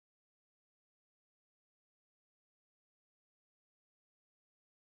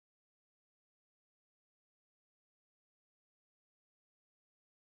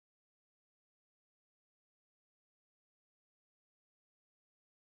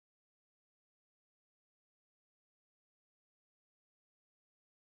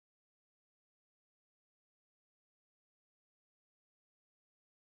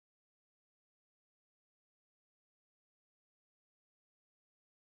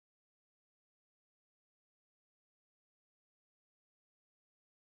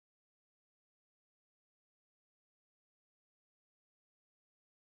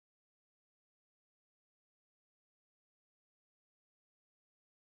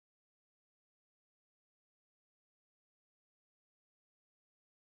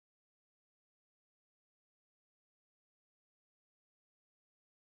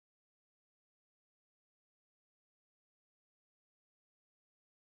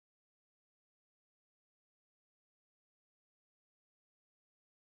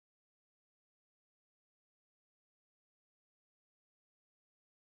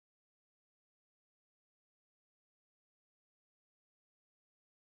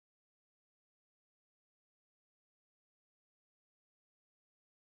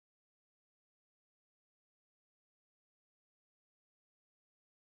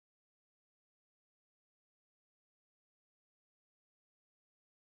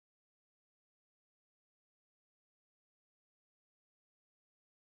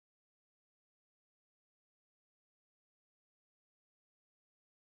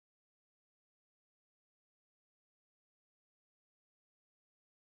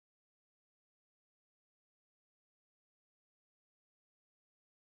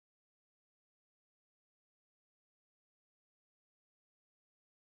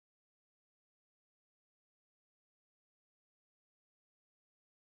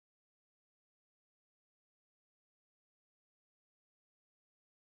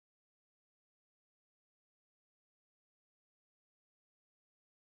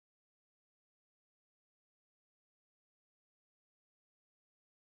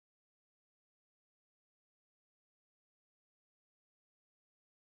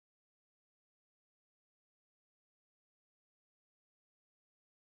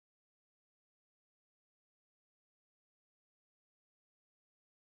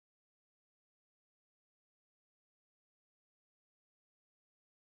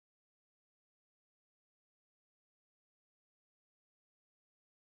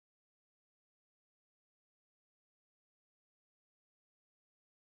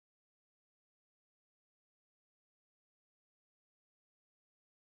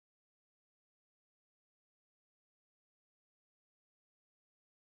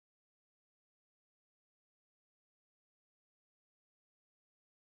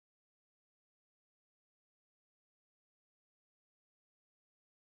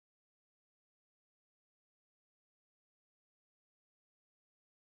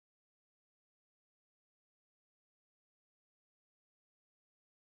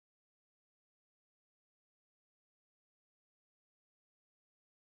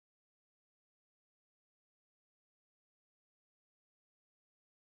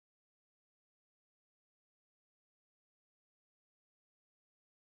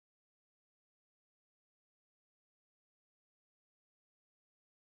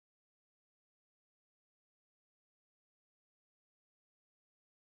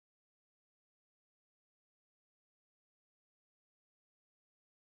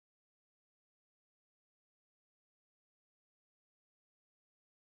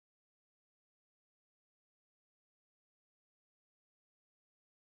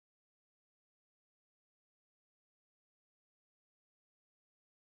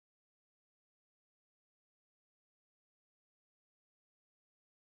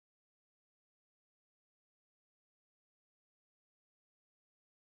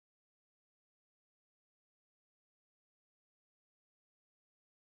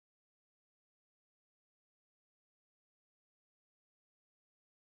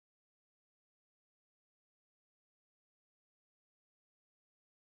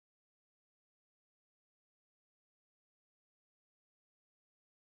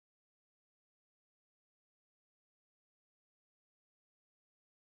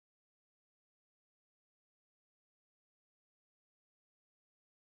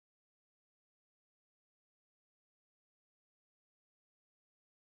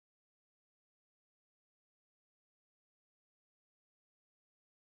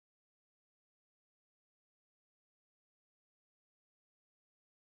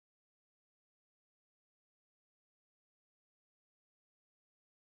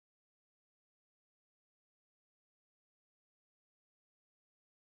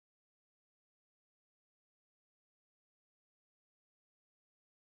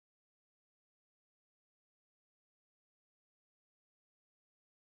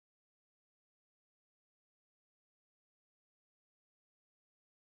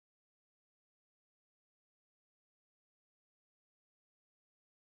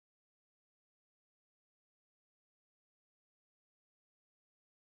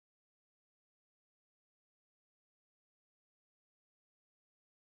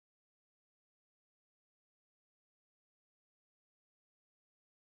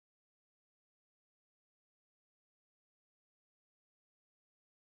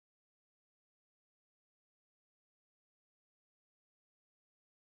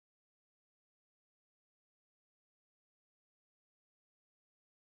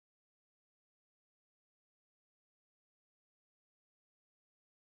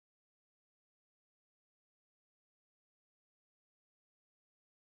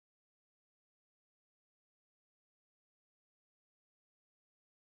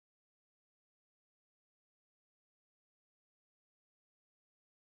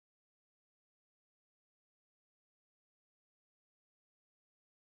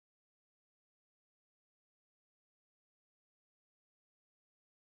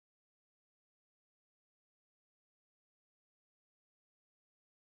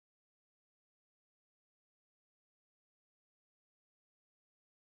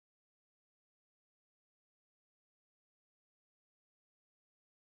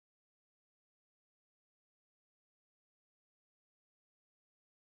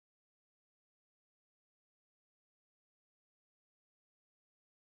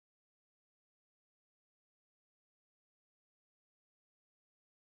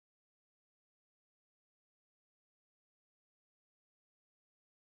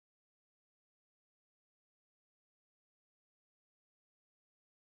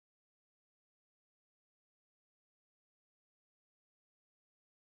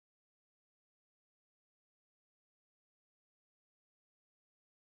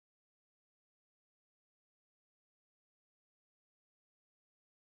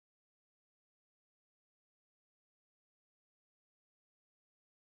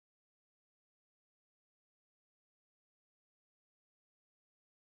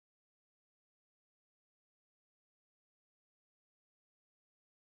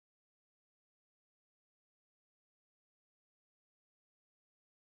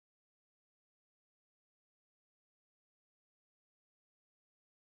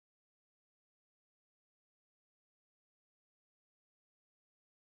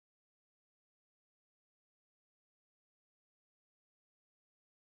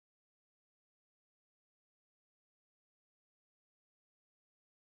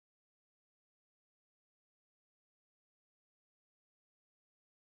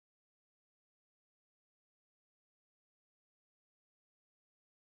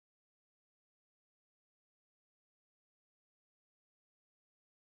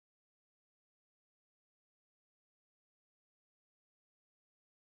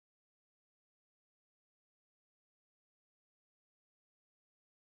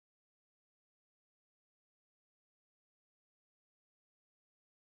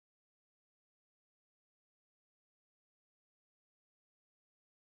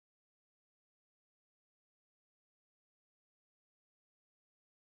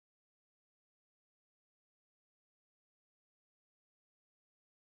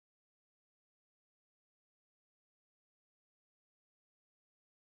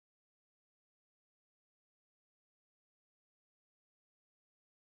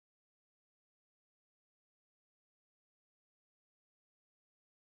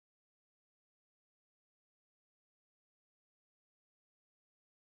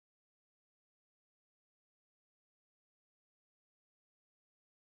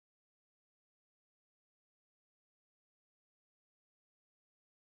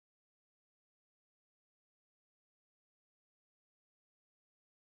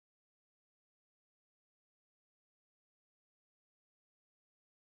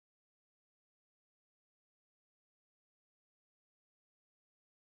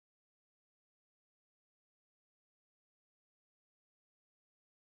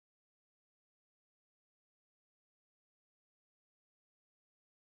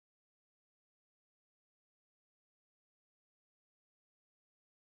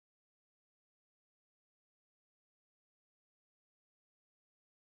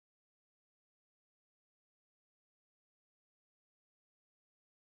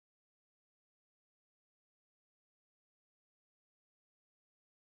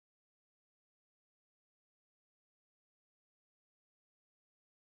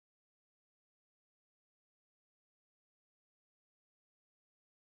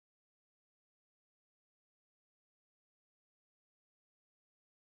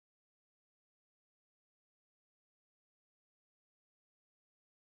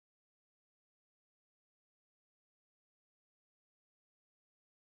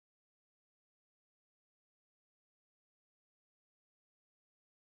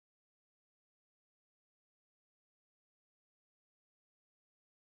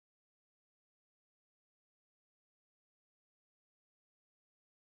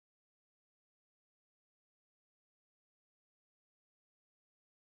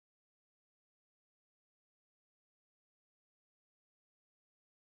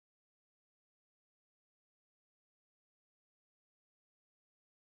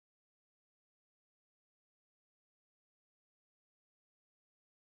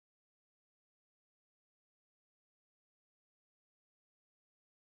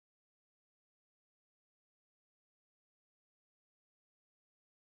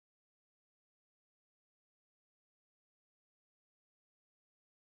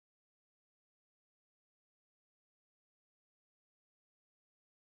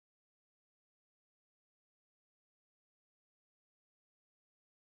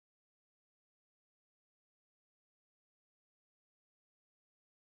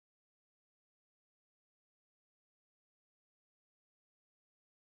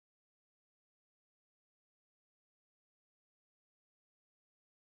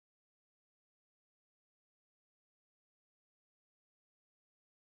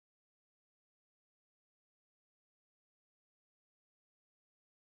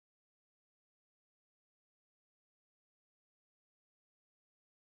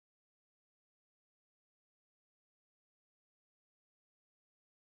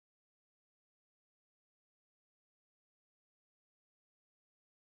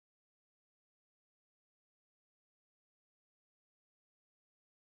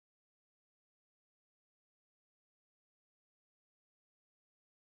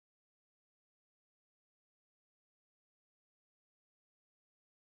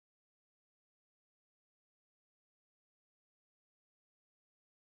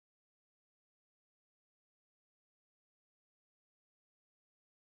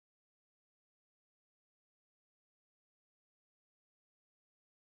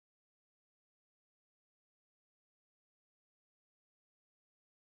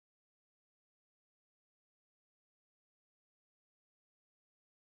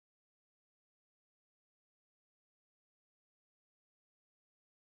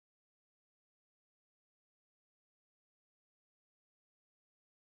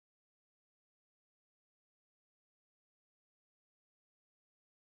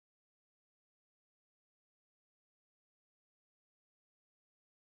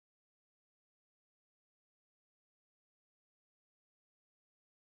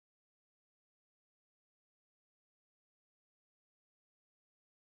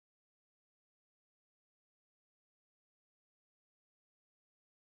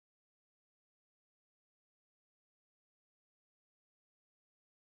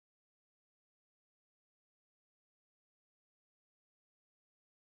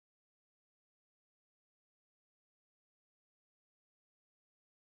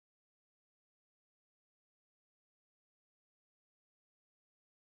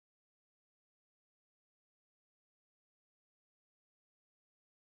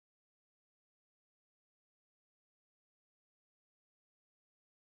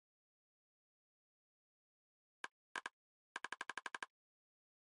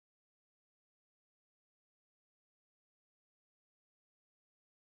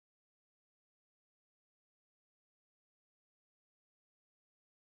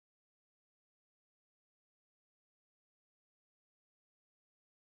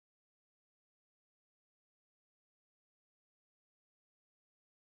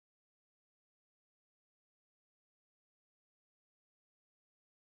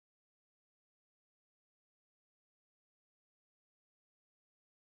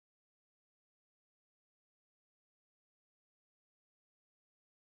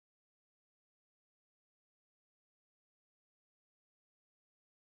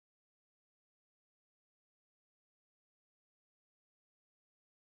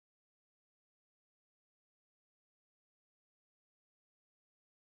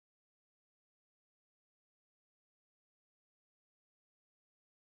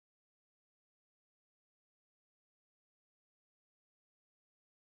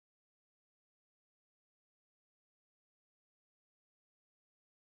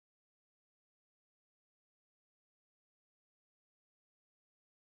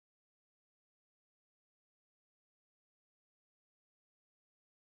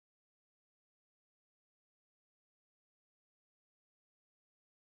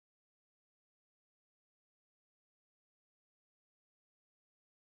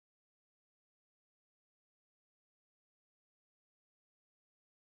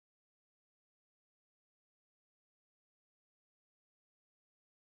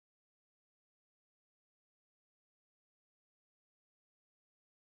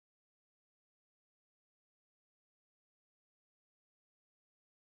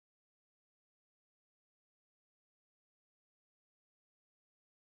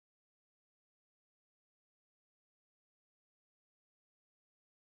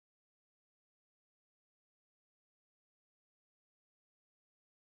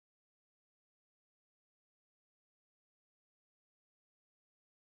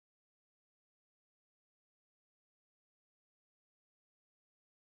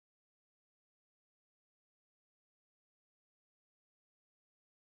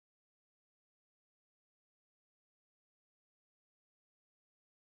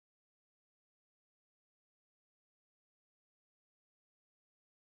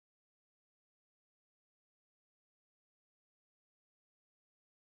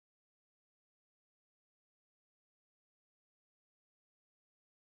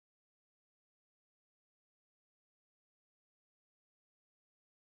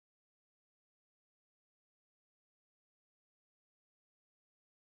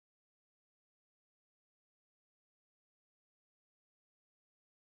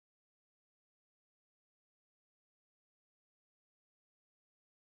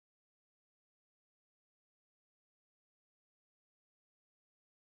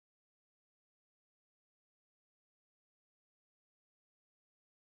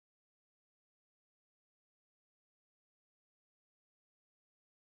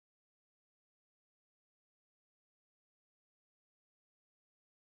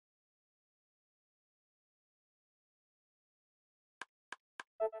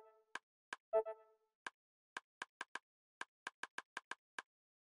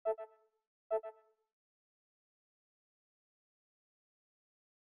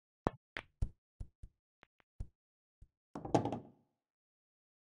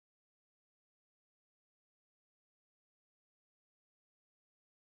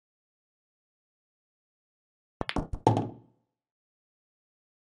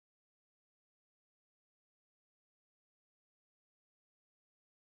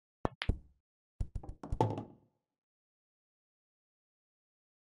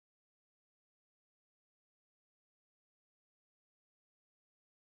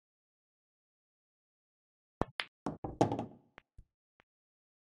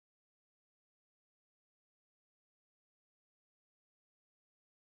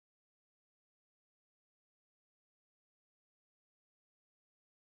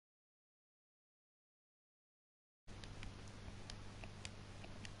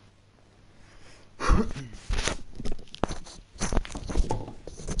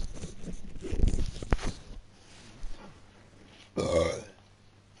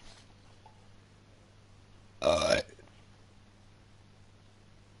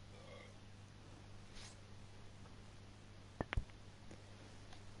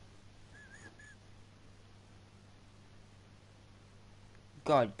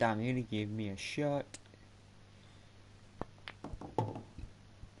God damn, you only gave me a shot.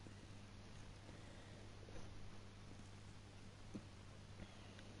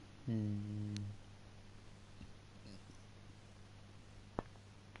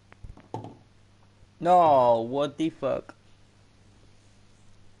 No, what the fuck?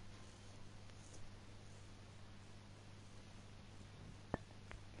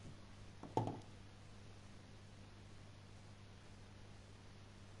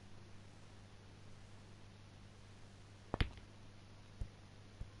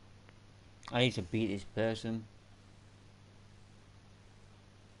 I need to beat this person.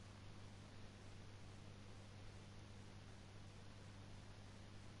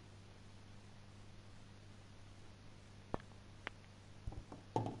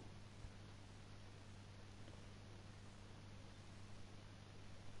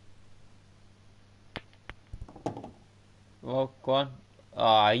 Oh, go on. Oh,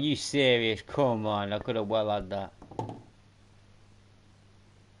 are you serious? Come on, I could have well had that.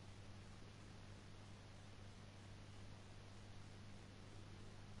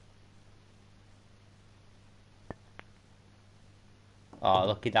 Oh,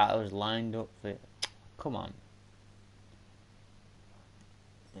 look at that, I was lined up for it. Come on.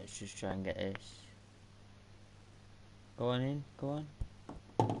 Let's just try and get this. Go on in, go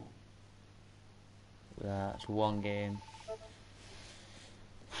on. That's one game.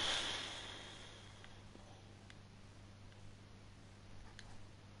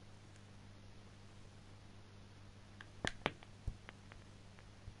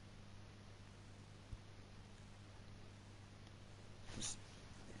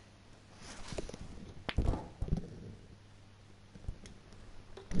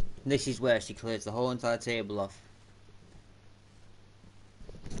 This is where she clears the whole entire table off.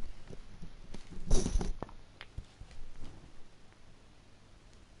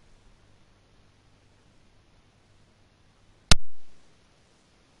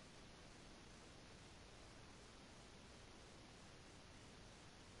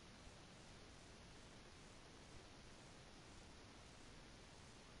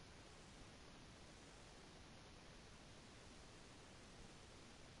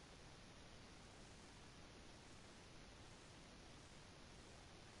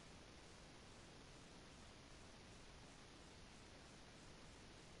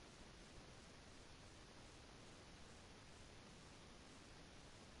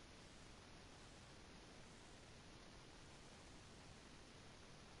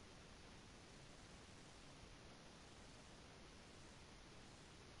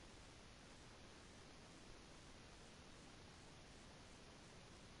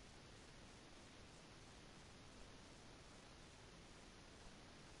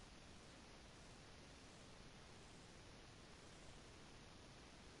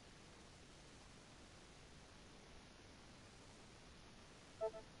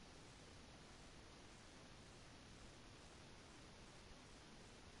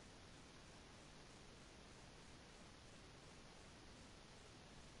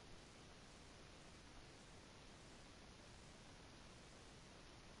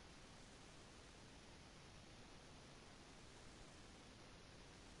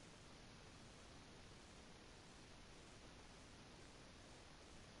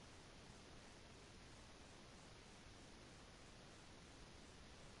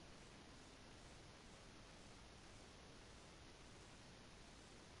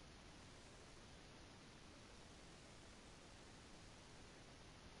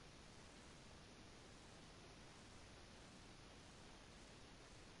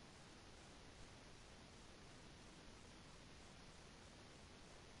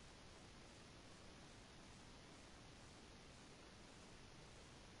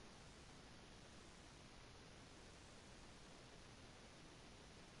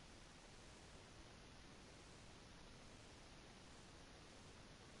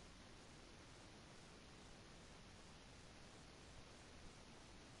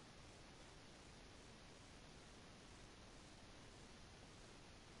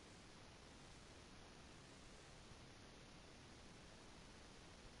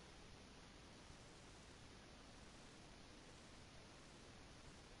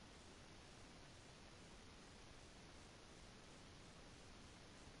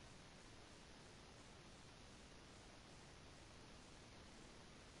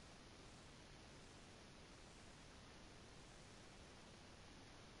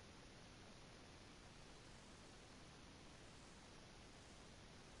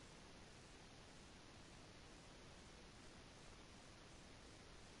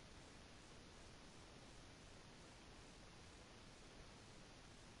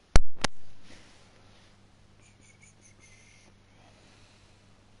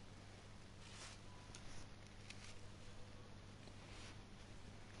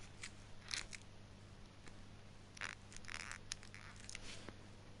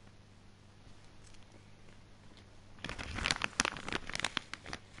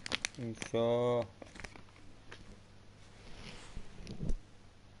 You sure?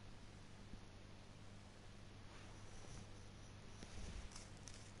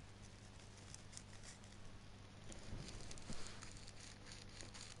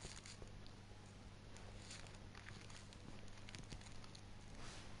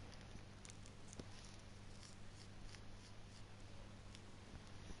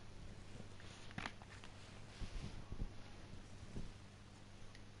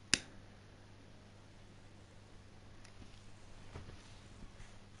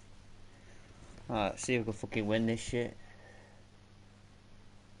 Alright, see if we can fucking win this shit.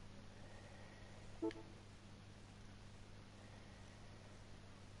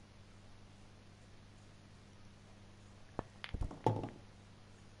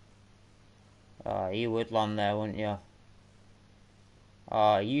 Oh, you would land there, wouldn't you? Oh,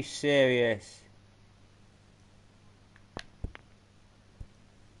 are you serious?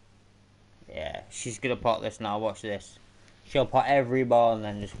 Yeah, she's gonna pot this now, watch this. She'll pot every ball and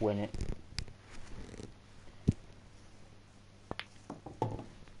then just win it.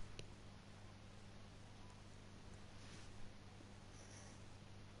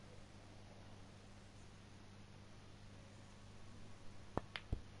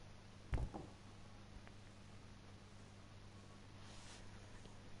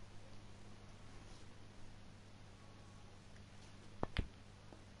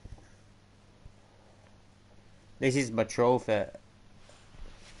 This is my trophy.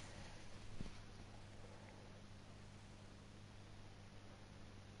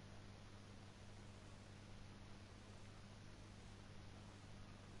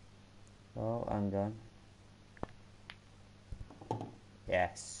 Oh, hang on.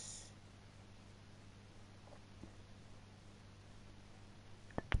 Yes.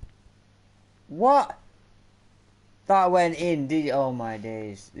 What? That went in, did it? Oh my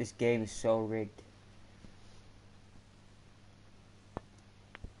days. This game is so rigged.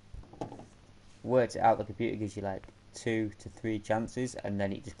 Works it out, the computer gives you like 2 to 3 chances and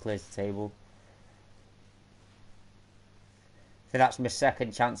then it just clears the table. So that's my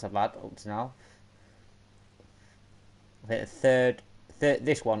second chance I've had up to now. I think the third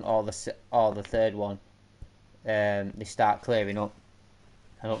this one or the third one, they start clearing up.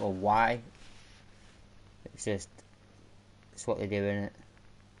 I don't know why. It's what they do, innit?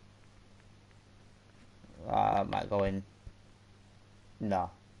 I might go in. No.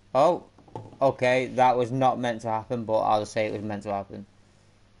 Oh, okay. That was not meant to happen, but I'll just say it was meant to happen.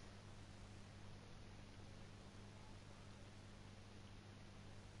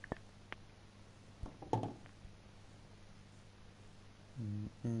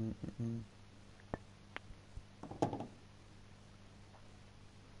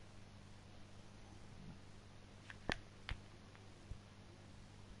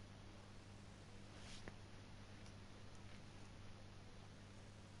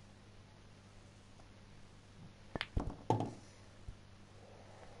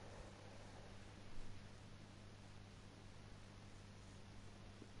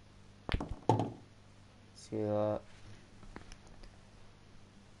 So,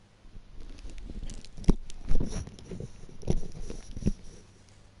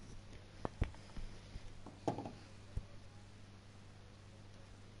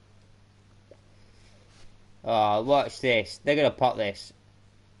 oh, watch this. They're gonna pot this.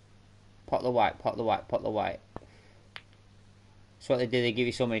 Pot the white, pot the white, pot the white. That's what they do. They give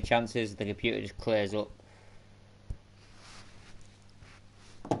you so many chances, the computer just clears up.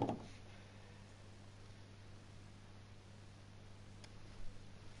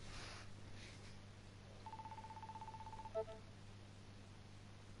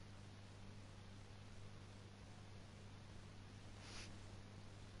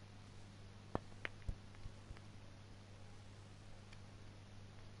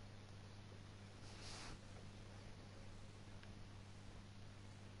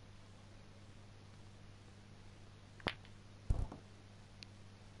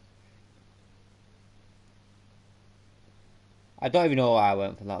 I don't even know why I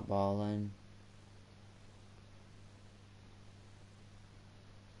went for that ball then.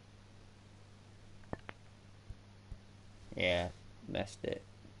 Yeah, messed it.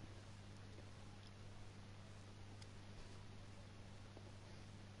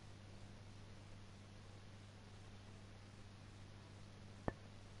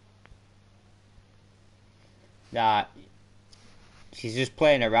 Nah, she's just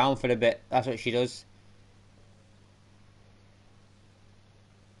playing around for a bit. That's what she does.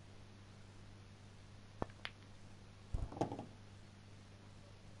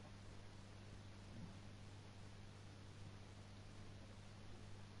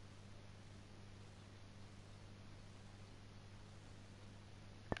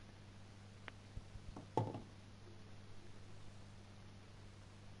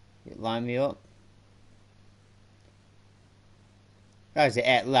 line me up. How's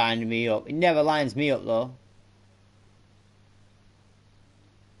it lining me up? It never lines me up though.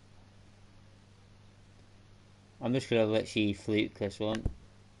 I'm just gonna let she fluke this one.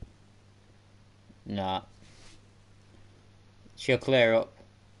 Nah. She'll clear up.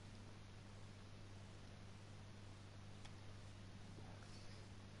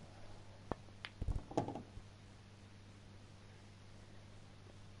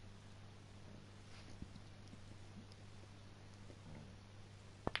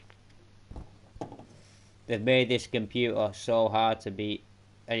 They've made this computer so hard to beat.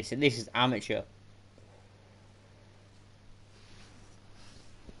 And this is amateur.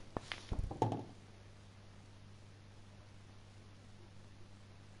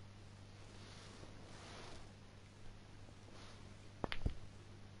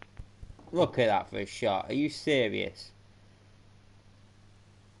 Look at that for a shot. Are you serious?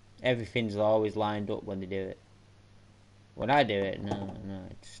 Everything's always lined up when they do it. When I do it, no,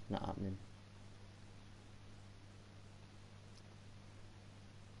 it's not happening.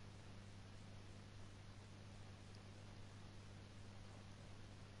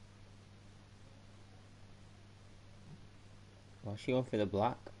 What's she going for the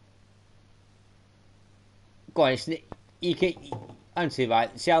black? Go on, you can answer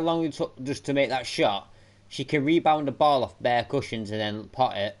right. See how long it took just to make that shot? She can rebound the ball off bare cushions and then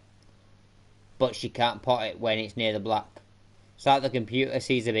pot it, but she can't pot it when it's near the black. So the computer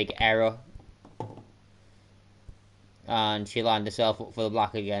sees a big error, and she lined herself up for the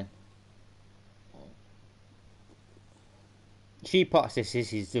black again. She pots this.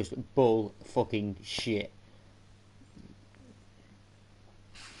 This is just bull fucking shit.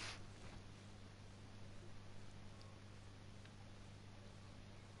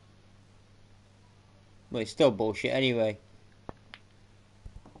 But it's still bullshit anyway.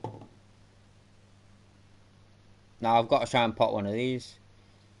 Now I've got to try and pot one of these.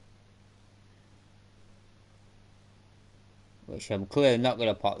 Which I'm clearly not going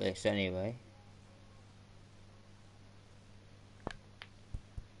to pot this anyway.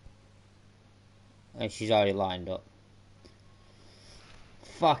 And she's already lined up.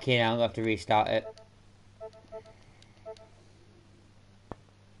 Fucking hell, I'm going to have to restart it.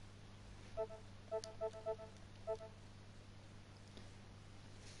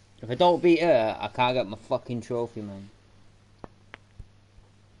 If I don't beat her, I can't get my fucking trophy, man.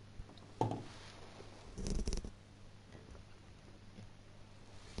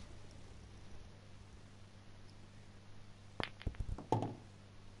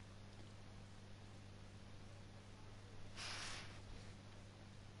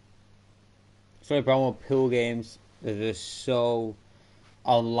 So the problem with pool games, they're just so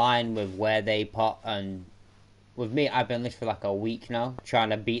online with where they pot, and with me, I've been on this for like a week now, trying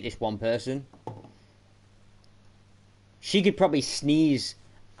to beat this one person. She could probably sneeze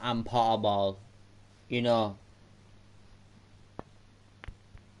and pot a ball, you know.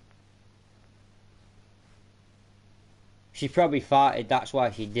 She probably farted, that's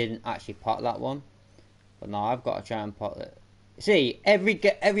why she didn't actually pot that one. But no, I've got to try and pot it. See, every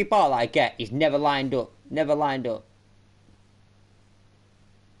ball that I get is never lined up. Never lined up.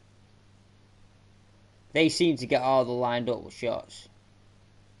 They seem to get all the lined up shots.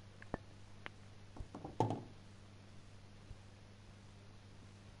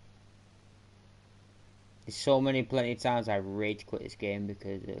 There's so plenty of times I rage quit this game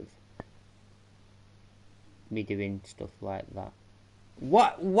because of me doing stuff like that.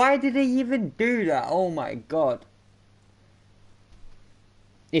 What? Why did they even do that? Oh my god.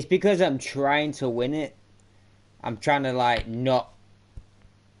 It's because I'm trying to win it. I'm trying to like not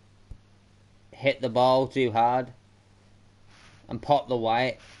hit the ball too hard and pot the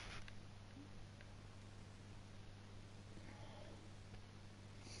white.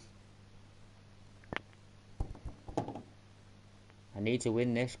 I need to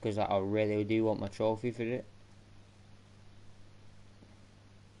win this because I really do want my trophy for it.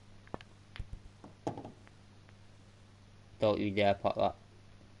 Don't you dare pot that.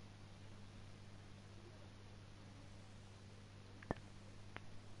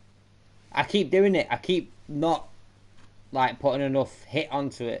 I keep doing it. I keep not like putting enough hit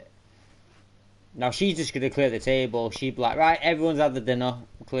onto it. Now she's just gonna clear the table. She'd be like, right, everyone's had the dinner.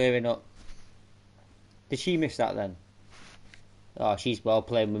 I'm clearing up. Did she miss that then? Oh, she's well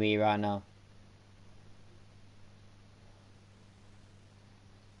playing with me right now.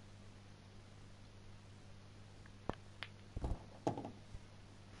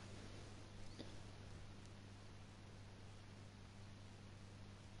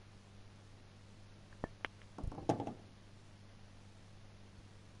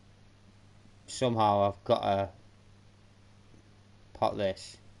 somehow I've got to pot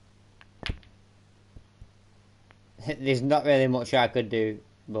this. There's not really much I could do,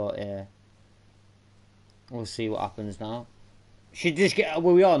 but yeah. We'll see what happens now. She just get.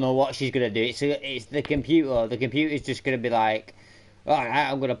 Well, we all know what she's gonna do. It's the computer. The computer's just gonna be like, all right,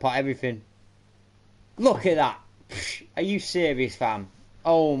 I'm gonna pot everything. Look at that. Are you serious, fam?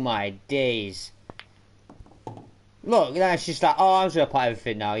 Oh my days. Look, now it's just like, oh, I'm just gonna pot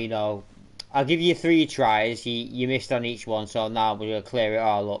everything now. You know, I'll give you 3 tries. You missed on each one, so now we're gonna clear it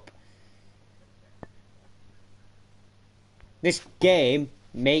all up. This game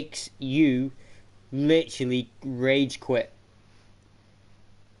makes you literally rage quit.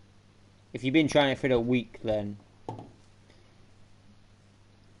 If you've been trying it for a week, then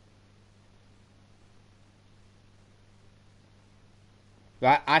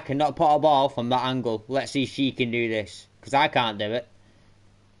right, I cannot put a ball from that angle. Let's see if she can do this, because I can't do it.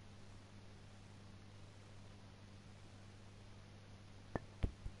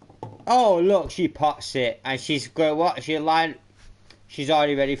 Oh look, she pots it, and she's got what? She's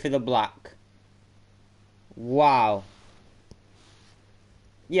already ready for the black. Wow.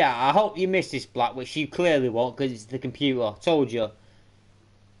 Yeah, I hope you missed this black, which you clearly won't, because it's the computer. Told you.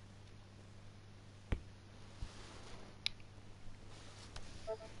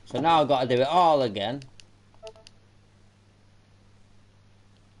 So now I've got to do it all again.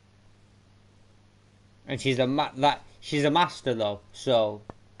 And she's a master though, so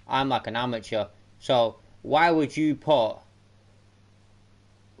I'm like an amateur. So why would you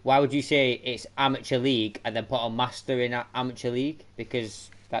say it's amateur league and then put a master in amateur league? Because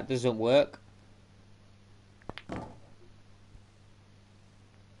that doesn't work.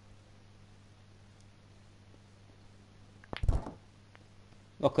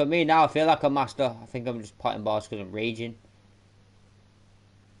 Look at me now, I feel like a master. I think I'm just potting balls because I'm raging.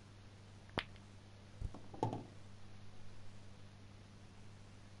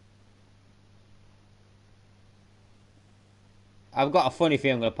 I've got a funny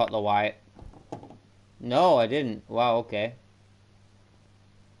feeling I'm going to pot the white. No, I didn't. Wow, okay.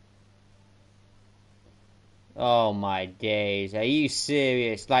 Oh my days, are you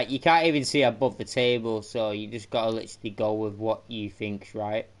serious? Like, you can't even see above the table, so you just gotta literally go with what you think's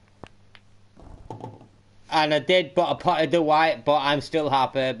right. And I did, but I potted the white, but I'm still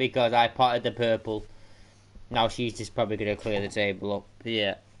happy because I potted the purple. Now she's just probably gonna clear the table up.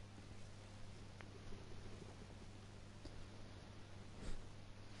 Yeah.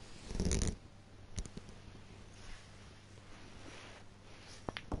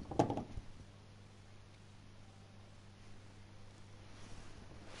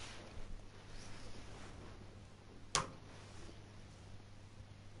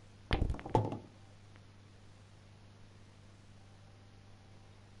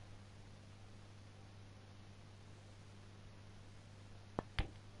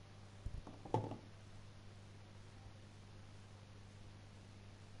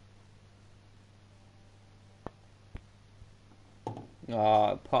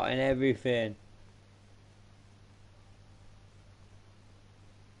 Oh, potting everything.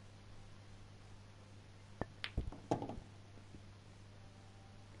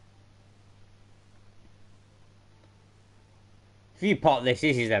 If you pot this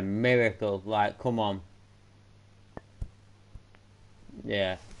is a miracle. Like, come on.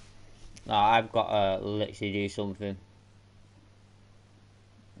 Yeah. No, I've got to literally do something.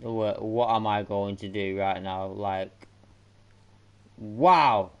 What am I going to do right now? Like,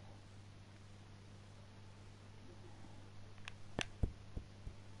 wow.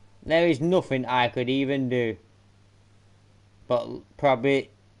 There is nothing I could even do but probably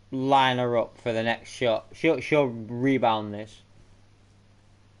line her up for the next shot. She'll rebound this.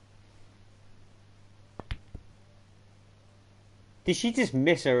 Did she just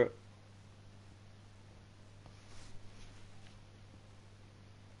miss her?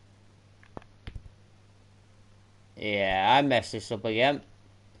 Yeah, I messed this up again.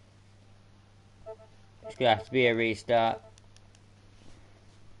 It's gonna have to be a restart.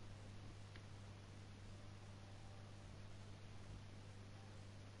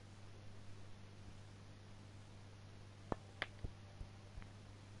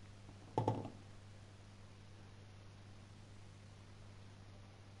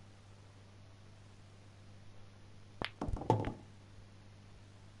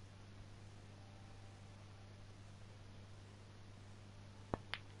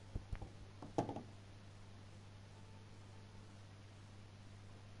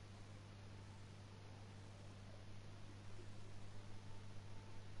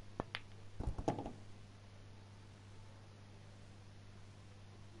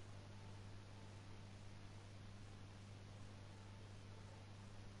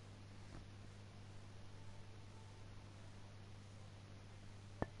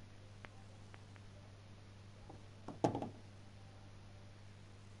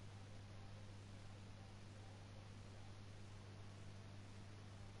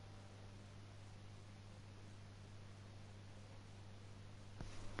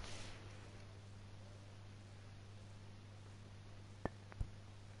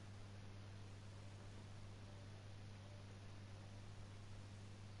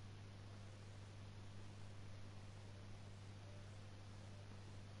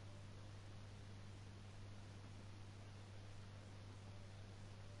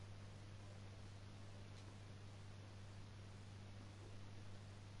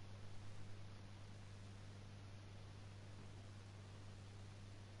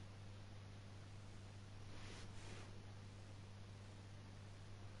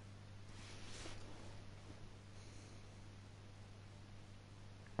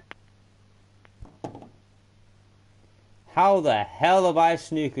 How the hell have I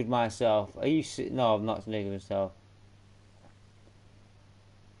snookered myself? Are you... No, I've not snookered myself.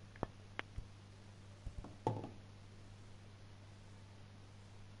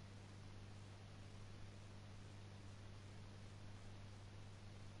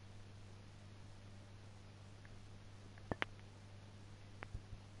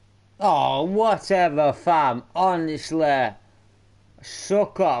 Oh, whatever, fam. Honestly.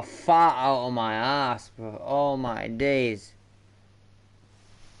 Suck a fart out of my ass, bro. Oh my days.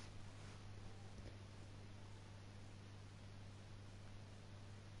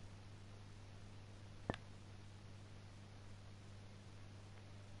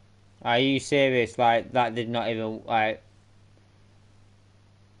 Are you serious? Like, that did not even, like...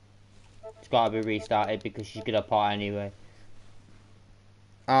 It's gotta be restarted because she's gonna pot anyway.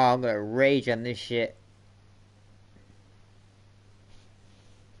 Oh, I'm gonna rage on this shit.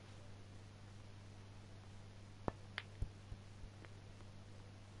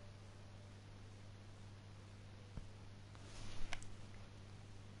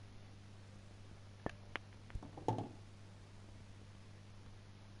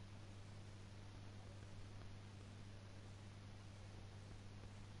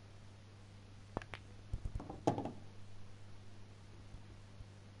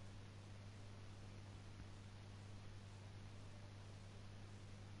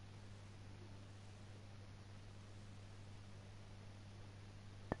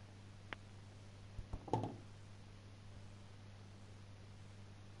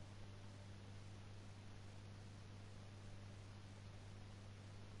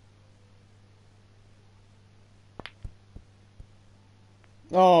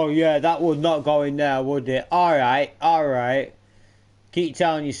 Oh yeah, that would not go in there, would it? Alright, alright. Keep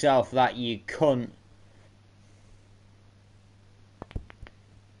telling yourself that, you cunt.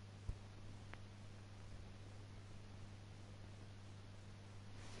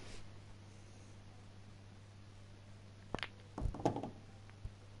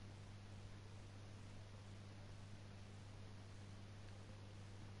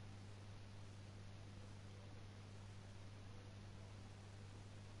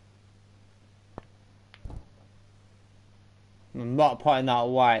 I'm not putting that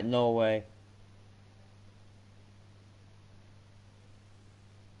white, no way.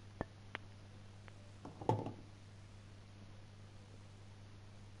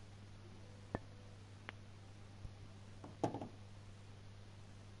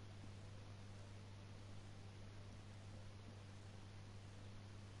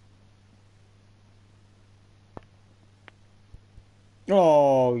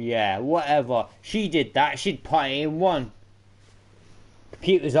 Oh yeah, whatever. She did that, she'd put it in one.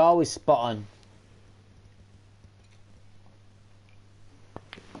 Computer's always spot on.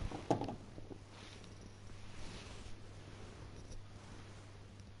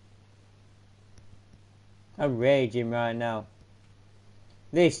 I'm raging right now.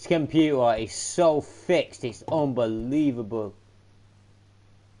 This computer is so fixed, it's unbelievable.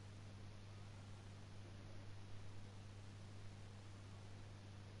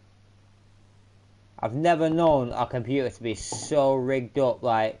 I've never known a computer to be so rigged up.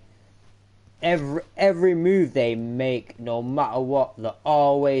 Like, every move they make, no matter what, they're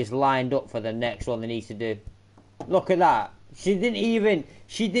always lined up for the next one they need to do. Look at that. She didn't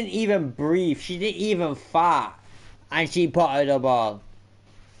even breathe. She didn't even fart. And she potted the ball.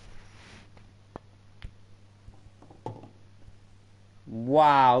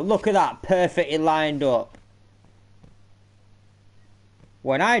 Wow, look at that. Perfectly lined up.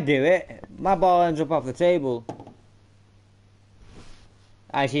 When I do it, my ball ends up off the table.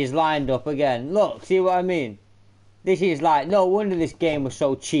 And she's lined up again. Look, see what I mean? This is like, no wonder this game was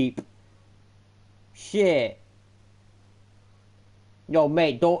so cheap. Shit. Yo,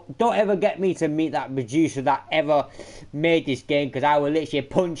 mate, don't ever get me to meet that producer that ever made this game, because I will literally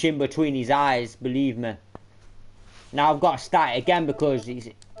punch him between his eyes, believe me. Now I've got to start it again because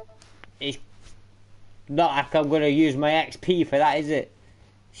it's not like I'm going to use my XP for that, is it?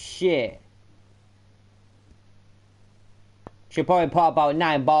 Shit. She'll probably put about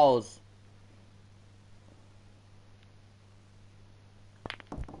 9 balls.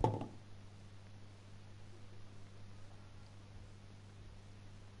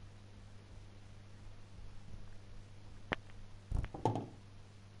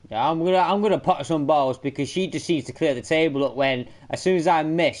 Yeah, I'm gonna put some balls because she just seems to clear the table up when, as soon as I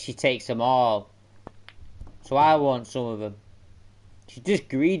miss, she takes them all. So I want some of them. She's just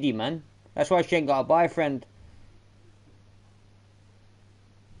greedy, man. That's why she ain't got a boyfriend.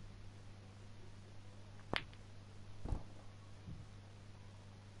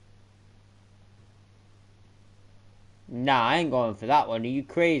 Nah, I ain't going for that one. Are you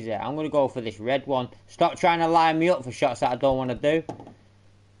crazy? I'm going to go for this red one. Stop trying to line me up for shots that I don't want to do.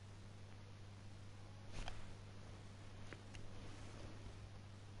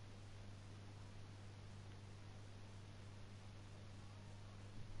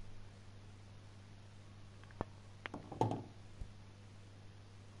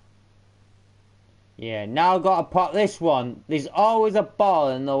 Yeah, now I've got to pop this one. There's always a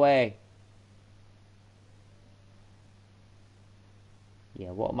ball in the way. Yeah,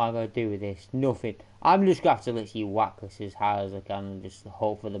 what am I going to do with this? Nothing. I'm just going to have to literally whack this as high as I can and just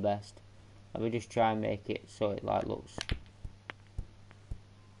hope for the best. Let me just try and make it so it like looks...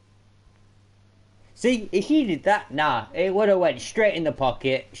 See, if she did that, nah, it would have went straight in the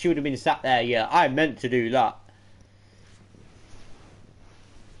pocket. She would have been sat there, yeah, I meant to do that.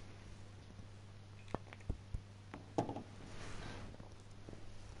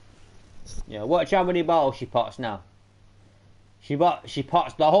 Yeah, watch how many balls she pots now. She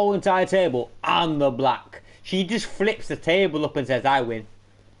pots the whole entire table and the black. She just flips the table up and says, I win.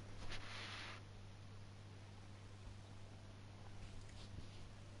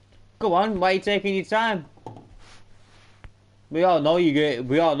 Go on, why are you taking your time? We all know you're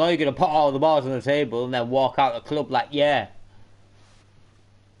gonna put all the balls on the table and then walk out the club like, yeah.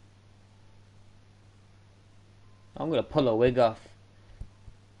 I'm gonna pull a wig off.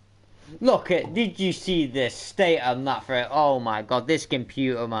 Look at, did you see the state on that for it? Oh my god, this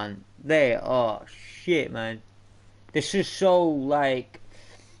computer, man. Oh shit, man. This is so, like,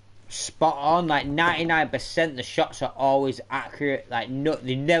 spot on. Like, 99% the shots are always accurate. Like, no,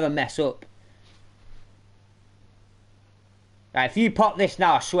 they never mess up. Like, if you pop this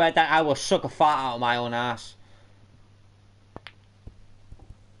now, I swear that I will suck a fart out of my own ass.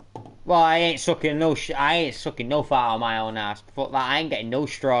 Well, I ain't sucking no fart out of my own ass. Fuck that, I ain't getting no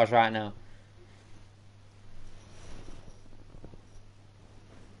straws right now.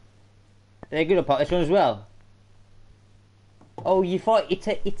 They're gonna pop this one as well. Oh, you thought you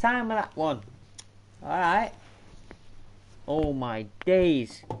take your time with that one. Alright. Oh my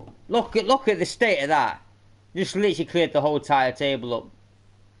days. Look at the state of that. Just literally cleared the whole entire table up.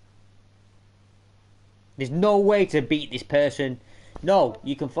 There's no way to beat this person. No,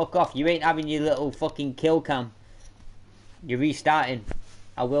 you can fuck off. You ain't having your little fucking kill cam. You're restarting.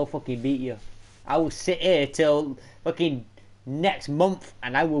 I will fucking beat you. I will sit here till fucking next month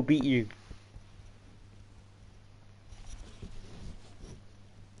and I will beat you.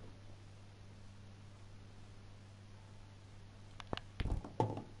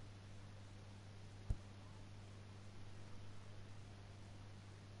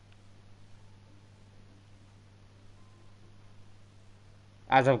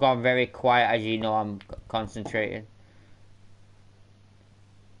 As I've gone very quiet, as you know, I'm concentrating.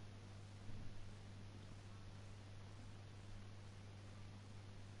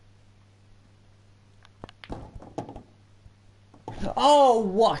 Oh,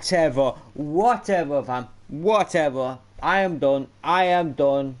 whatever. Whatever, fam. Whatever. I am done. I am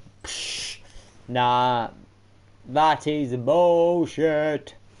done. Psh. Nah. That is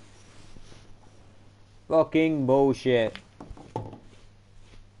bullshit. Fucking bullshit.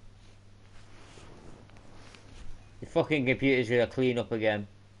 The fucking computer's gonna clean up again.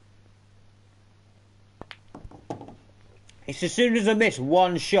 It's as soon as I miss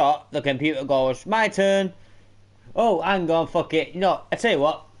one shot, the computer goes, my turn. Oh, hang on, fuck it. No, I tell you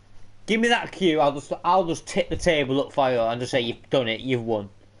what. Give me that cue. I'll just tip the table up for you and just say you've done it. You've won.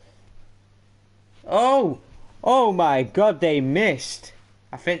 Oh, oh my god, they missed.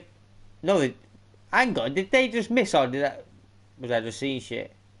 I think. No, hang on. Did they just miss or did that? Was I just seeing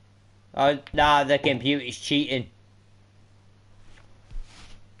shit? Oh, nah, the computer's cheating.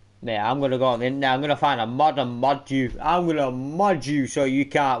 Yeah, I'm gonna go on the internet. I'm gonna find a mod and mod you. I'm gonna mod you so you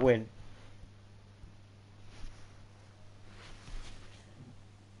can't win.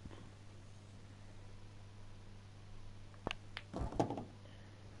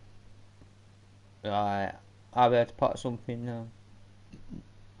 Right, I'll be able to put something now.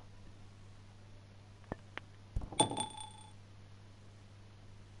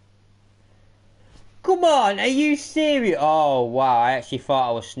 Come on, are you serious? Oh wow, I actually thought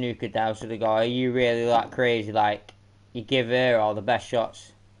I was snookered down to the guy. Are you really that crazy? Like, you give her all the best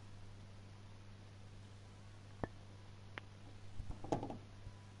shots.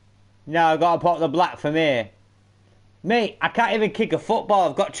 Now I gotta pop the black from here. Mate, I can't even kick a football.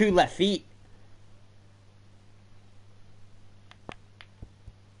 I've got 2 left feet.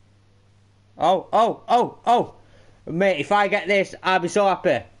 Oh, oh, oh, oh. Mate, if I get this, I'll be so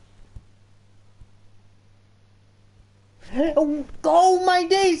happy. Oh my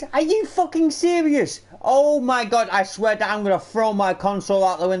days! Are you fucking serious? Oh my god, I swear that I'm gonna throw my console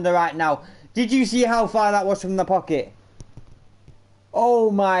out the window right now. Did you see how far that was from the pocket? Oh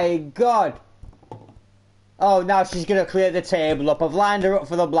my god. Oh, now she's gonna clear the table up. I've lined her up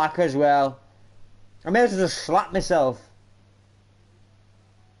for the black as well. I may as well just slap myself.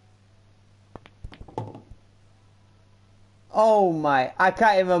 Oh my, I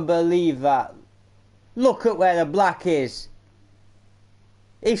can't even believe that. Look at where the black is.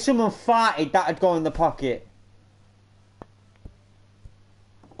 If someone farted, that'd go in the pocket.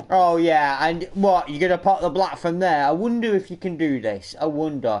 Oh yeah, and what, you're gonna pop the black from there? I wonder if you can do this. I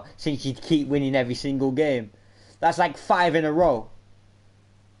wonder, since you keep winning every single game. That's like 5 in a row.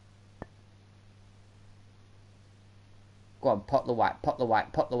 Go on, pop the white, pop the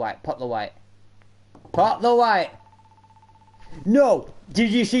white, pop the white, pop the white. Pop the white! No!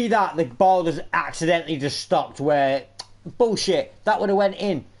 Did you see that? The ball just accidentally just stopped where... Bullshit! That would have went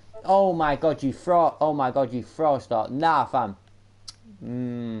in. Oh my god, you fraud. Oh my god, you fraud start. Nah, fam.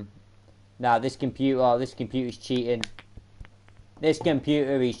 Nah, this computer's cheating. This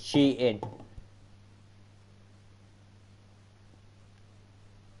computer is cheating.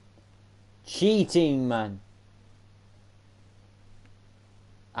 Cheating, man.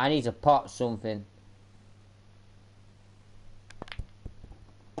 I need to pop something.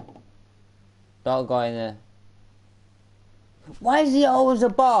 Don't go in there. Why is he always a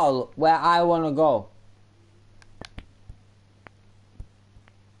ball where I want to go?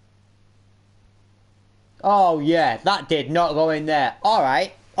 Oh yeah, that did not go in there.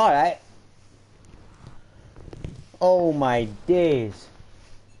 Alright, alright. Oh my days.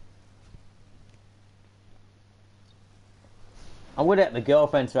 I'm gonna get my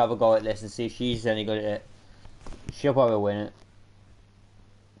girlfriend to have a go at this and see if she's any good at it. She'll probably win it.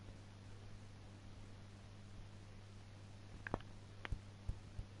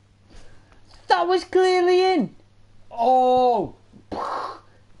 That was clearly in! Oh!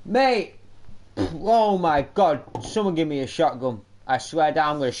 Mate! Oh my god, someone give me a shotgun. I swear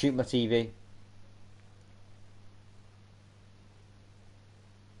down, I'm gonna shoot my TV.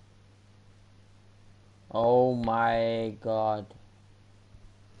 Oh my god.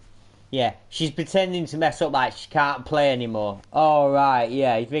 Yeah, she's pretending to mess up like she can't play anymore. Alright,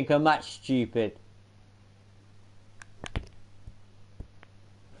 yeah, you think I'm that stupid?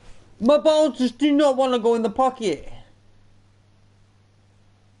 My balls just do not want to go in the pocket.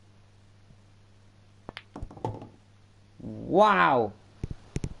 Wow.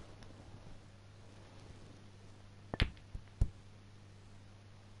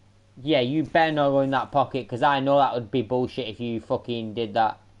 Yeah, you better not go in that pocket, because I know that would be bullshit if you fucking did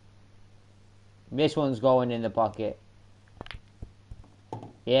that. This one's going in the pocket.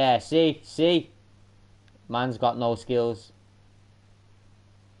 Yeah, see? See? Man's got no skills.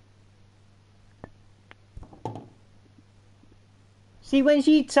 See, when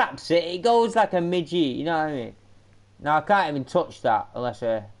she taps it, it goes like a midget, you know what I mean? Now, I can't even touch that unless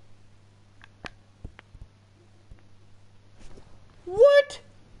What?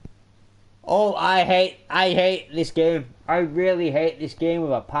 Oh, I hate this game. I really hate this game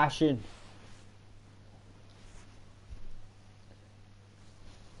with a passion.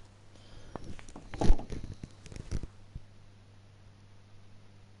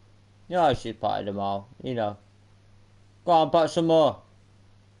 You know, I should potted them all, you know. Go on, pot some more.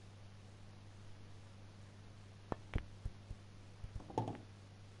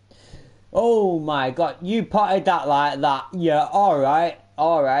 Oh my god, you potted that like that. Yeah,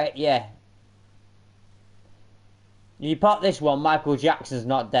 alright, yeah. You pot this one, Michael Jackson's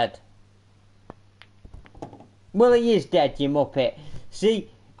not dead. Well, he is dead, you muppet. See,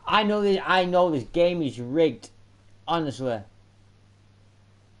 I know this game is rigged. Honestly.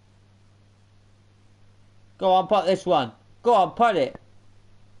 Go on, pot this one. Go on, pot it.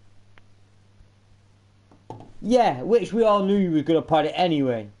 Yeah, which we all knew you were gonna pot it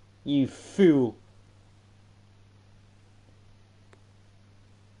anyway. You fool.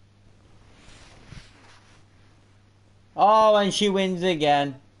 Oh, and she wins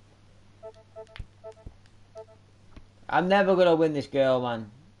again. I'm never gonna win this girl, man.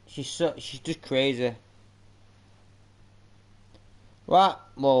 She's just crazy. Right,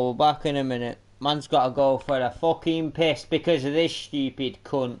 well, we're back in a minute. Man's gotta go for a fucking piss because of this stupid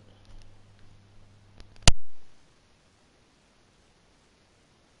cunt.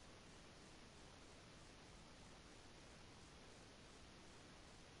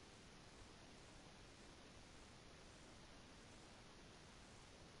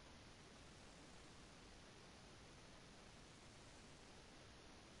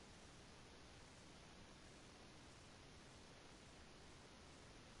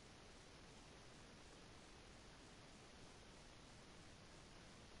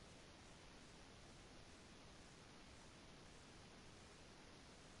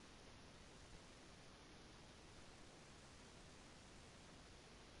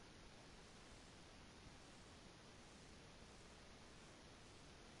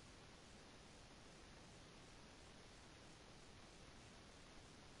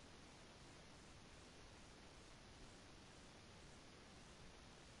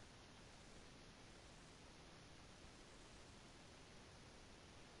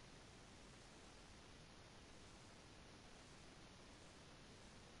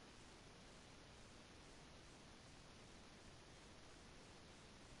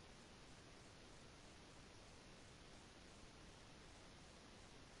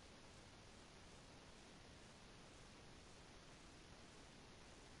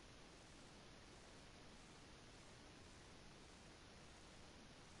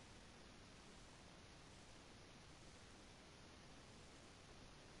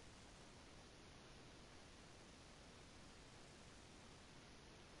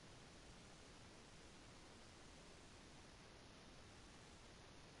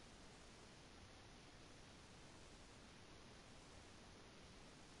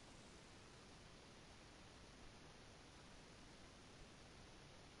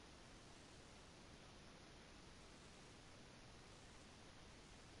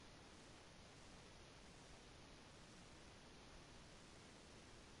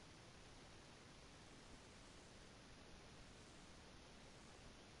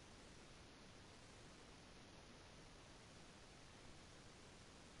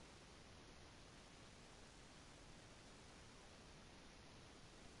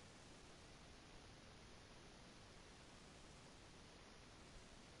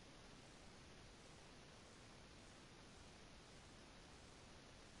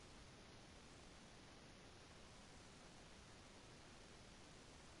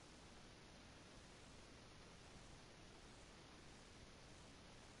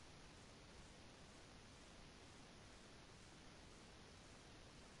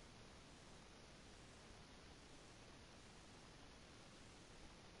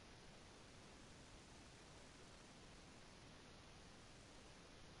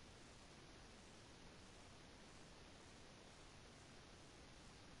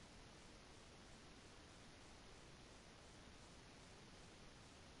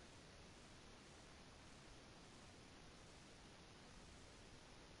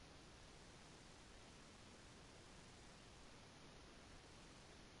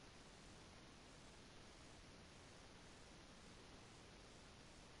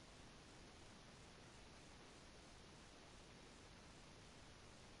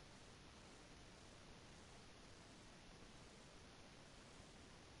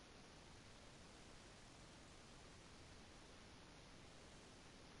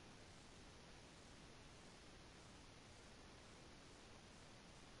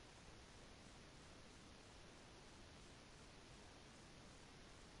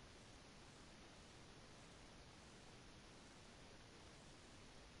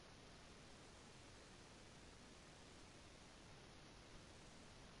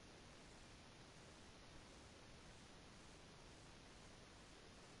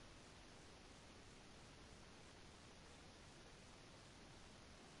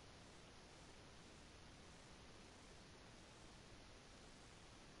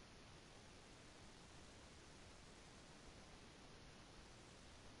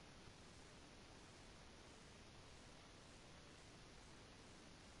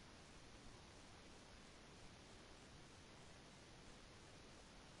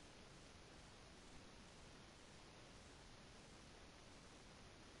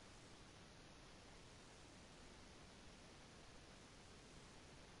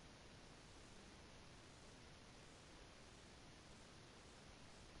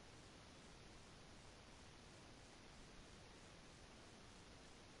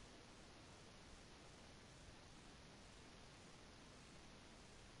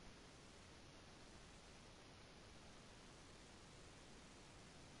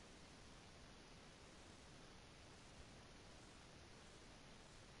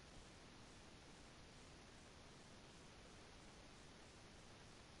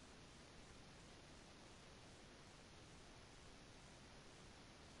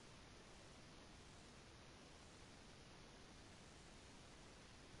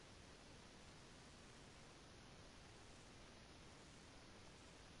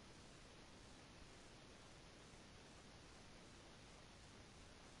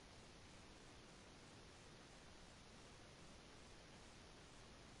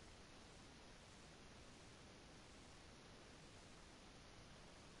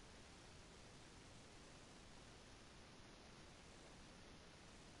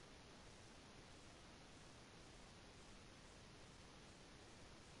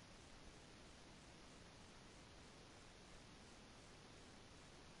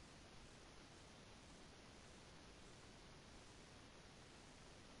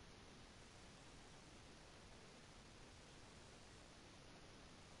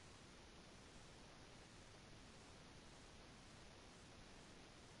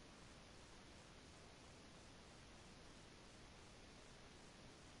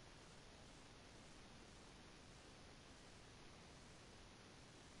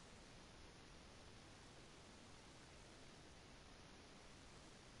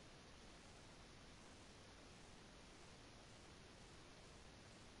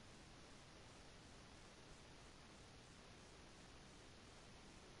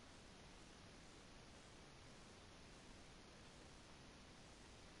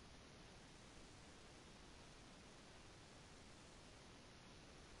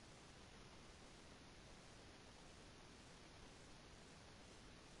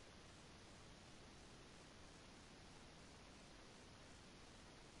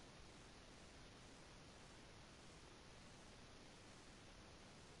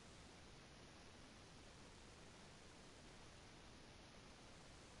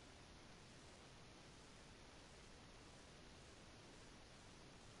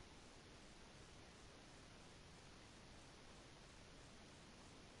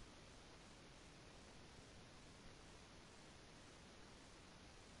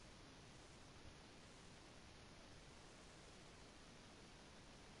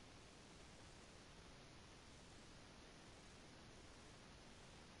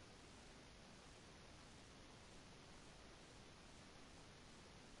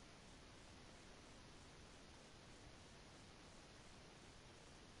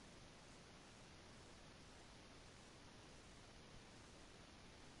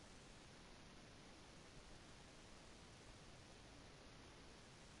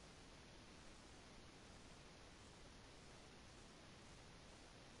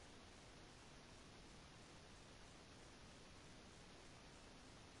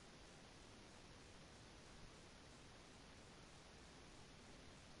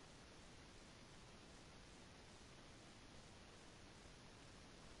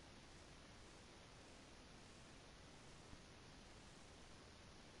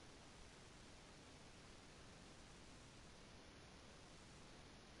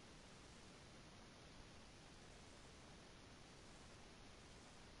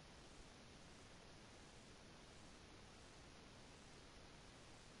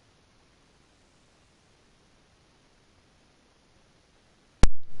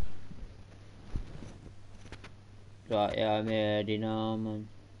 Right, yeah, I'm ready now, man.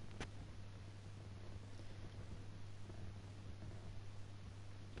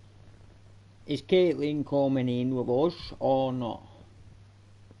 Is Caitlin coming in with us or not?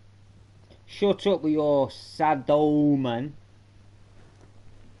 Shut up with your sado, man.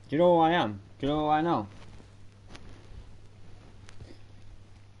 Do you know who I am? Do you know who I know?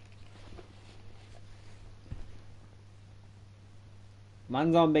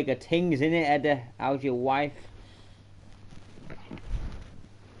 Man's on bigger things, innit, Edda? How's your wife?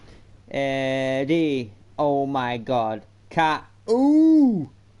 Eddie. Oh my god. Cat. Ooh!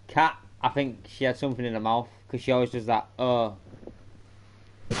 Cat. I think she had something in her mouth. Because she always does that. Oh,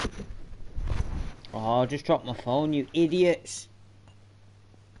 I just dropped my phone, you idiots.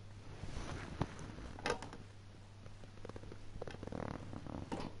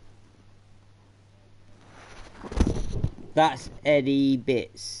 That's Eddie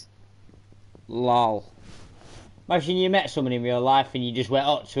Bits. Lol. Imagine you met someone in real life and you just went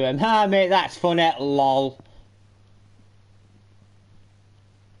up to him. Ah, mate, that's funny. Lol.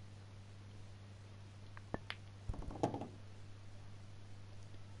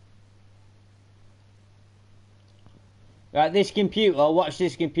 Right, this computer, watch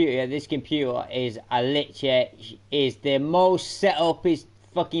this computer. This computer is is the most set up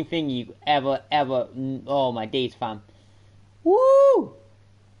fucking thing you ever. Oh my days, fam. Woo!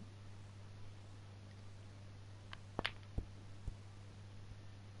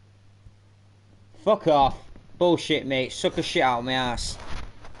 Fuck off. Bullshit, mate. Suck a shit out of my ass.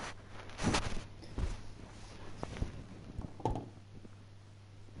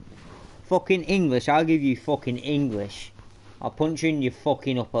 Fucking English. I'll give you fucking English. I'll punch you in your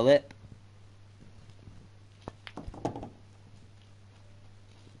fucking upper lip.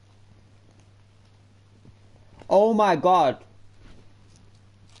 Oh my god.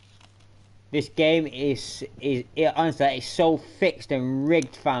 This game is honestly, it's so fixed and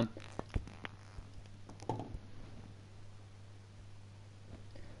rigged, fam.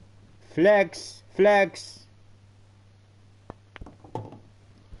 Flex.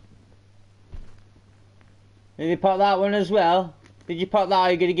 Did you pop that one as well? Did you pop that, or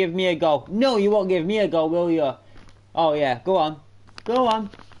are you going to give me a go? No, you won't give me a go, will you? Oh yeah, go on.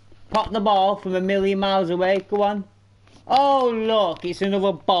 Pop the ball from a million miles away, go on. Oh look, it's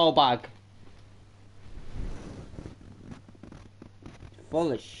another ball bag.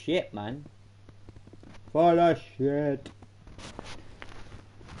 Full of shit, man. Full of shit.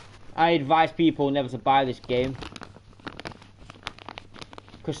 I advise people never to buy this game.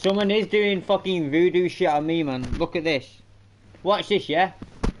 Because someone is doing fucking voodoo shit on me, man. Look at this. Watch this, yeah?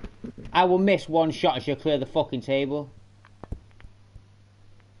 I will miss one shot and she'll clear the fucking table.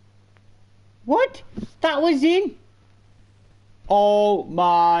 What? That was in? Oh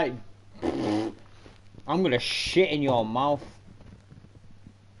my... I'm gonna shit in your mouth.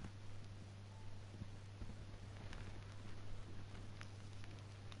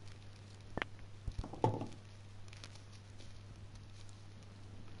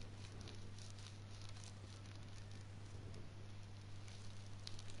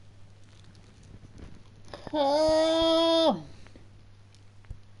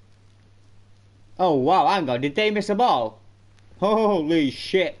 Oh wow, hang on, did they miss a ball? Holy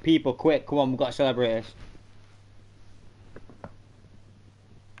shit, people, quick, come on, we've got to celebrate this.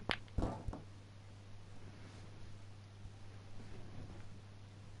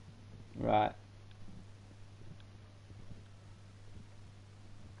 Right.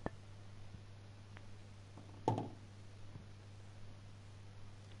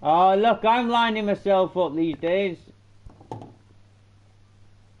 Oh look, I'm lining myself up these days.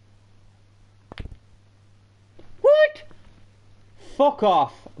 What? Fuck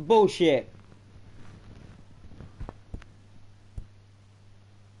off. Bullshit.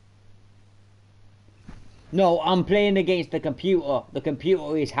 No, I'm playing against the computer. The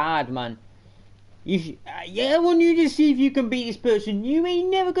computer is hard, man. Yeah, I want you to see if you can beat this person. You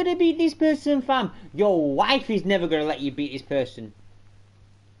ain't never gonna beat this person, fam. Your wife is never gonna let you beat this person.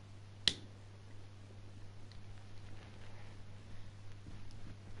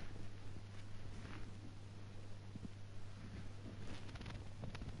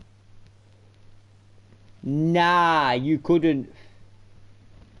 Nah, you couldn't.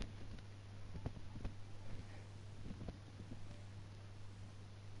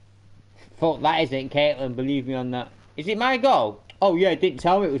 Fuck, that isn't Caitlin, believe me on that. Is it my goal? Oh yeah, it didn't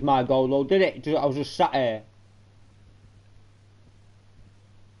tell me it was my goal though, did it? I was just sat here.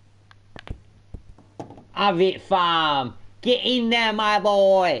 Have it, fam. Get in there, my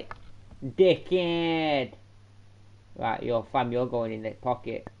boy. Dickhead. Right, fam, you're going in the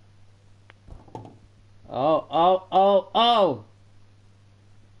pocket. Oh, oh, oh, oh!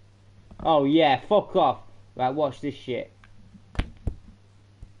 Oh yeah, fuck off. Right, watch this shit.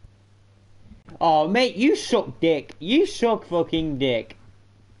 Oh mate, you suck dick. You suck fucking dick.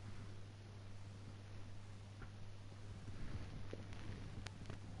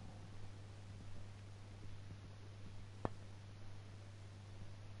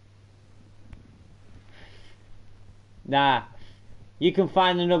 Nah, you can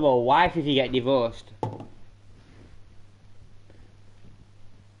find another wife if you get divorced.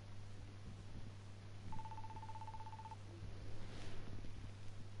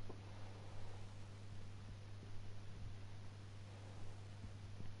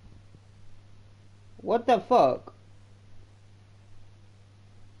 What the fuck?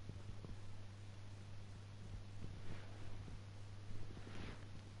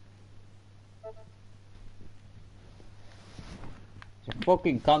 It's a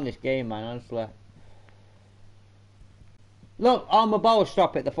fucking con this game, man, honestly. Look, all my balls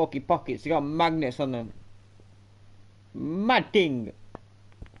stop at the fucking pockets. They got magnets on them. Mad thing.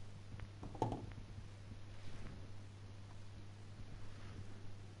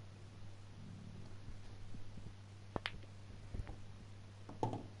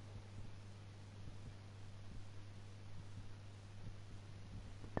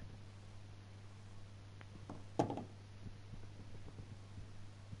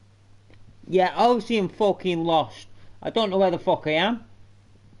 Yeah, obviously I'm fucking lost. I don't know where the fuck I am.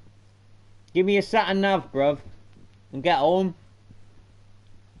 Give me a sat and nav, bruv. And get home.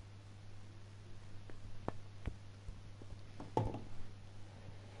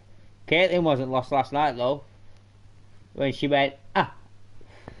 Caitlin wasn't lost last night though. When she went, ah.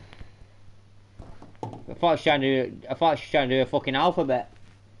 I thought she was trying to do a fucking alphabet.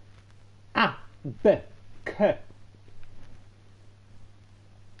 Ah, b, k.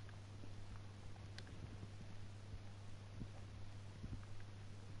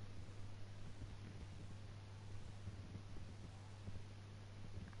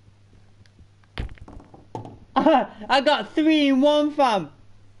 I got 3 in 1, fam.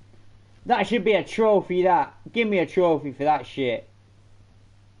 That should be a trophy, that. Give me a trophy for that shit.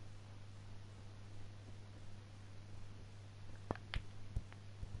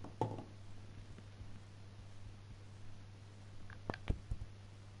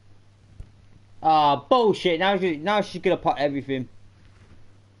 Ah, bullshit. Now she's gonna pot everything.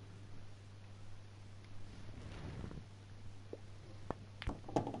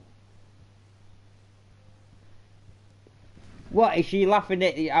 What, is she laughing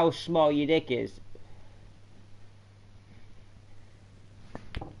at how small your dick is?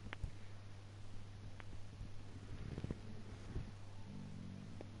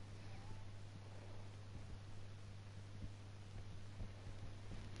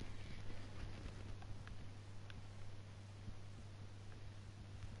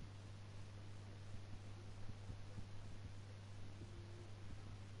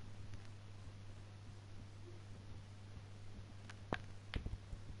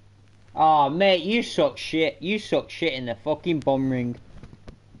 Oh, mate, you suck shit. You suck shit in the fucking bum ring.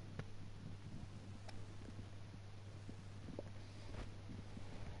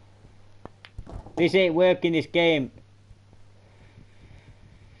 This ain't working, this game.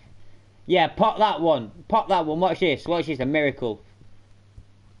 Yeah, pop that one. Pop that one. Watch this. Watch this. A miracle.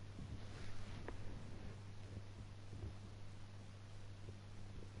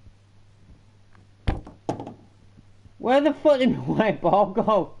 Where the fuck did my white ball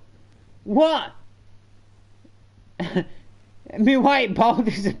go? What? My white ball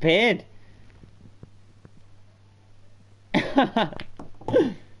disappeared. Ah,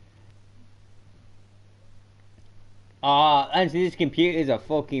 oh, and this computer's a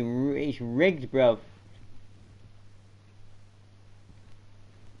fucking... It's rigged, bro.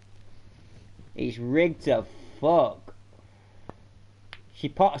 It's rigged to fuck. She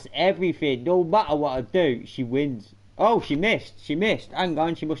pots everything. No matter what I do, she wins. Oh, she missed. She missed. Hang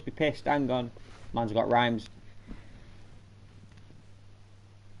on, she must be pissed. Hang on. Man's got rhymes.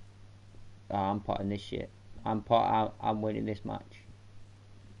 Oh, I'm potting this shit. I'm winning this match.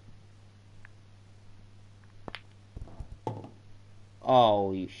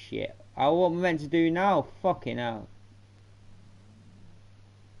 Holy shit. Oh, what am I meant to do now? Fucking hell.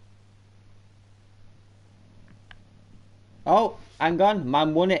 Oh, hang on.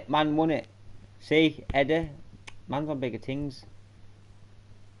 Man won it. Man won it. See, Eddie? Man's on bigger things.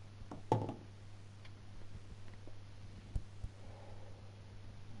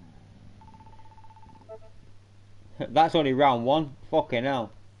 That's only round 1. Fucking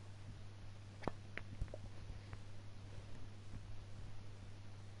hell.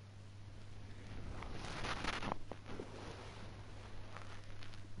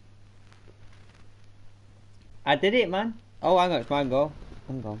 I did it, man. Oh, hang on, it's my goal.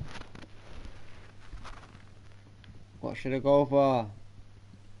 I'm gone. What should I go for?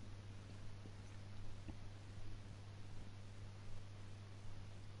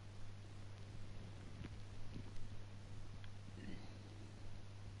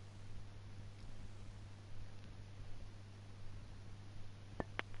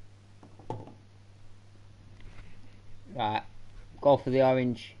 Right, go for the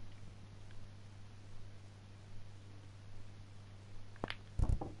orange.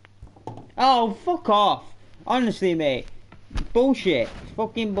 Oh, fuck off. Honestly, mate. Bullshit. It's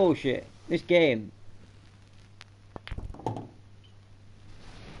fucking bullshit. This game.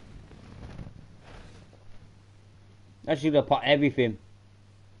 I should have put everything.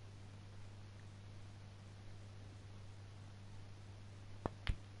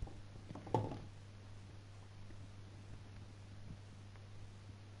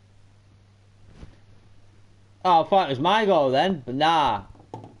 Oh, I thought it was my goal then, but nah.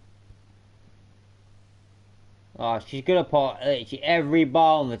 Oh, she's gonna put literally every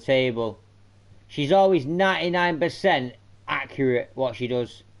ball on the table. She's always 99% accurate what she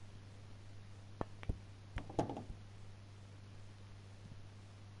does.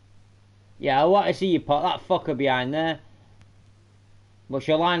 Yeah, I want to see you put that fucker behind there. But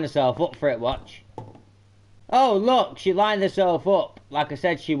she'll line herself up for it, watch. Oh, look, she lined herself up like I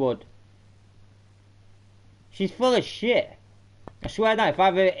said she would. She's full of shit. I swear now, if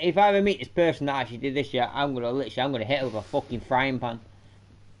I ever meet this person that actually did this, yeah, I'm gonna hit her with a fucking frying pan.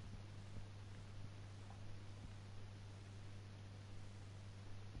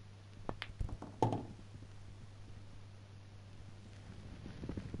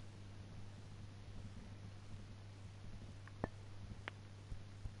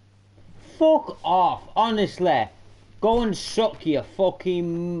 Fuck off, honestly. Go and suck your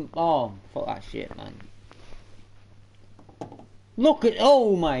fucking... Oh, fuck that shit, man. Look at...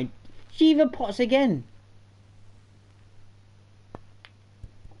 Oh, my... She even pots again.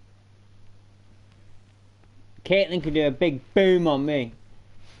 Caitlin can do a big boom on me.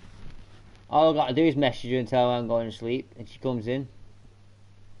 All I've got to do is message her and tell her I'm going to sleep. And she comes in.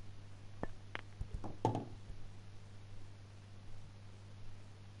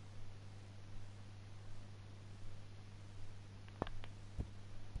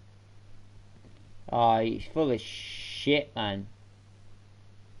 Oh, he's full of shit, man.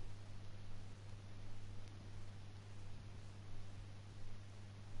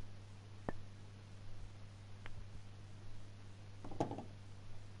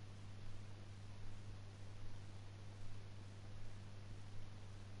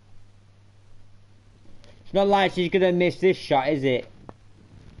 It's not like she's gonna miss this shot, is it?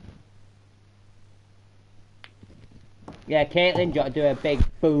 Yeah, Caitlin got to do a big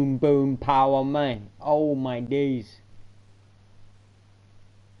boom boom pow on me. Oh my days.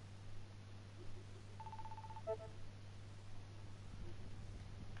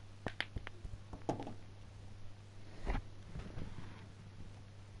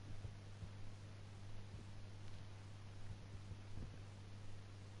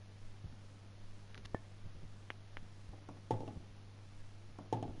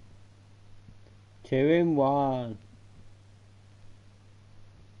 Two in one.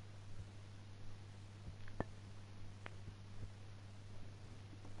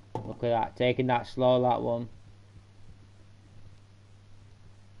 Look at that, taking that slow, that one.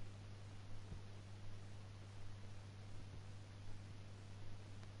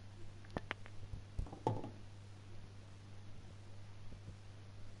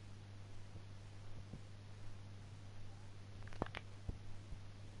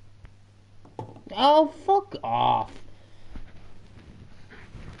 Oh, fuck off.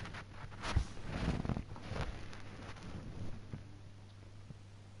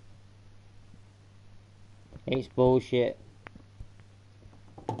 It's bullshit.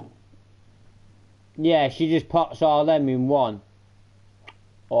 Yeah, she just pops all them in one.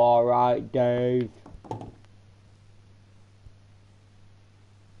 Alright, Dave.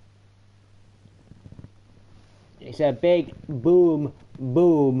 It's a big boom,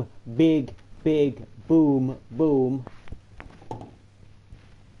 boom, big, big, boom, boom.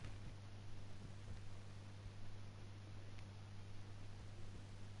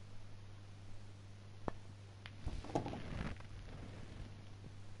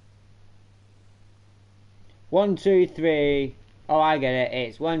 One, two, three. Oh, I get it.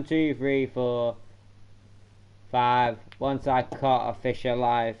 It's 1, 2, 3, 4, 5. Once I caught a fish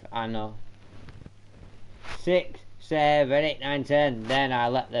alive, I know. 6, 7, 8, 9, 10. Then I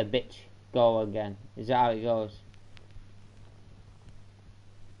let the bitch go again. Is that how it goes?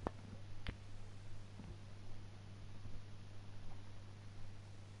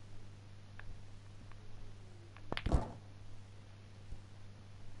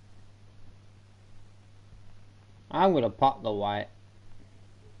 I'm gonna pop the white.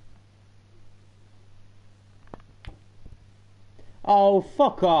 Oh,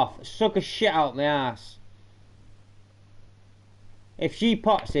 fuck off. Suck a shit out my ass. If she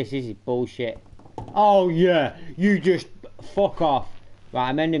pops this is bullshit. Oh, yeah. You just fuck off. Right,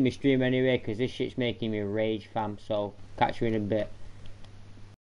 I'm ending my stream anyway because this shit's making me rage, fam. So, catch you in a bit.